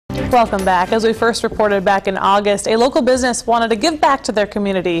Welcome back. As we first reported back in August, a local business wanted to give back to their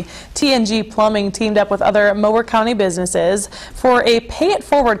community. TNG Plumbing teamed up with other Mower County businesses for a Pay It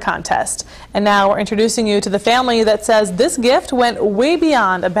Forward contest. And now we're introducing you to the family that says this gift went way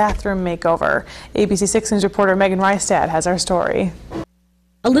beyond a bathroom makeover. ABC 6 News reporter Megan Rystad has our story.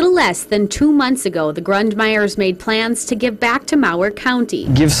 A little less than 2 months ago, the Grundmeiers made plans to give back to Mower County.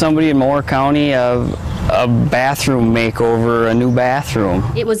 Give somebody in Mower County a bathroom makeover, a new bathroom.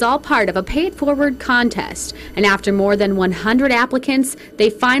 It was all part of a Pay It Forward contest, and after more than 100 applicants, they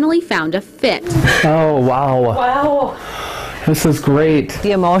finally found a fit. Oh, wow. Wow. This is great.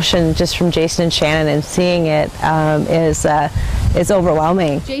 The emotion just from Jason and Shannon and seeing it is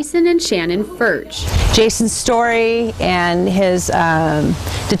overwhelming. Jason and Shannon Furch. Jason's story and his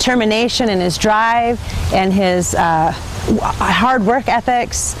determination and his drive and his hard work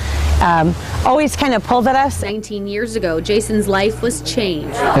ethics always kind of pulled at us. 19 years ago, Jason's life was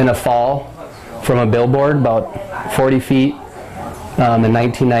changed. In a fall from a billboard about 40 feet in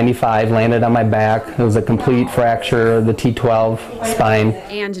 1995, landed on my back. It was a complete fracture of the T12 spine.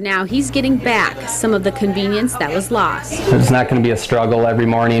 And now he's getting back some of the convenience that was lost. It's not going to be a struggle every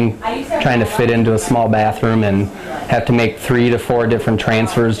morning trying to fit into a small bathroom and have to make 3 to 4 different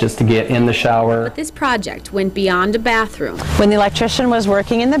transfers just to get in the shower. But this project went beyond a bathroom. When the electrician was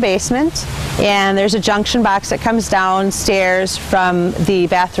working in the basement, and there's a junction box that comes downstairs from the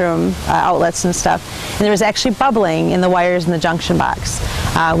bathroom outlets and stuff, and there was actually bubbling in the wires in the junction box,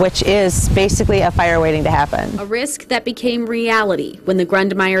 which is basically a fire waiting to happen. A risk that became reality when the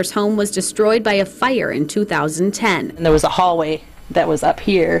Grundmeiers' home was destroyed by a fire in 2010. And there was a hallway that was up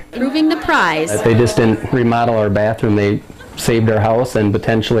here. Proving the prize. If they just didn't remodel our bathroom, they saved our house and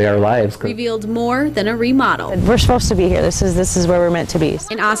potentially our lives. Revealed more than a remodel. We're supposed to be here. This is where we're meant to be.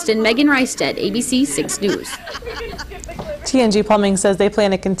 In Austin, Megan Rystad, ABC 6 News. TNG Plumbing says they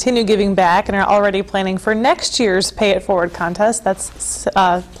plan to continue giving back and are already planning for next year's Pay It Forward contest that's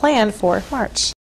planned for March.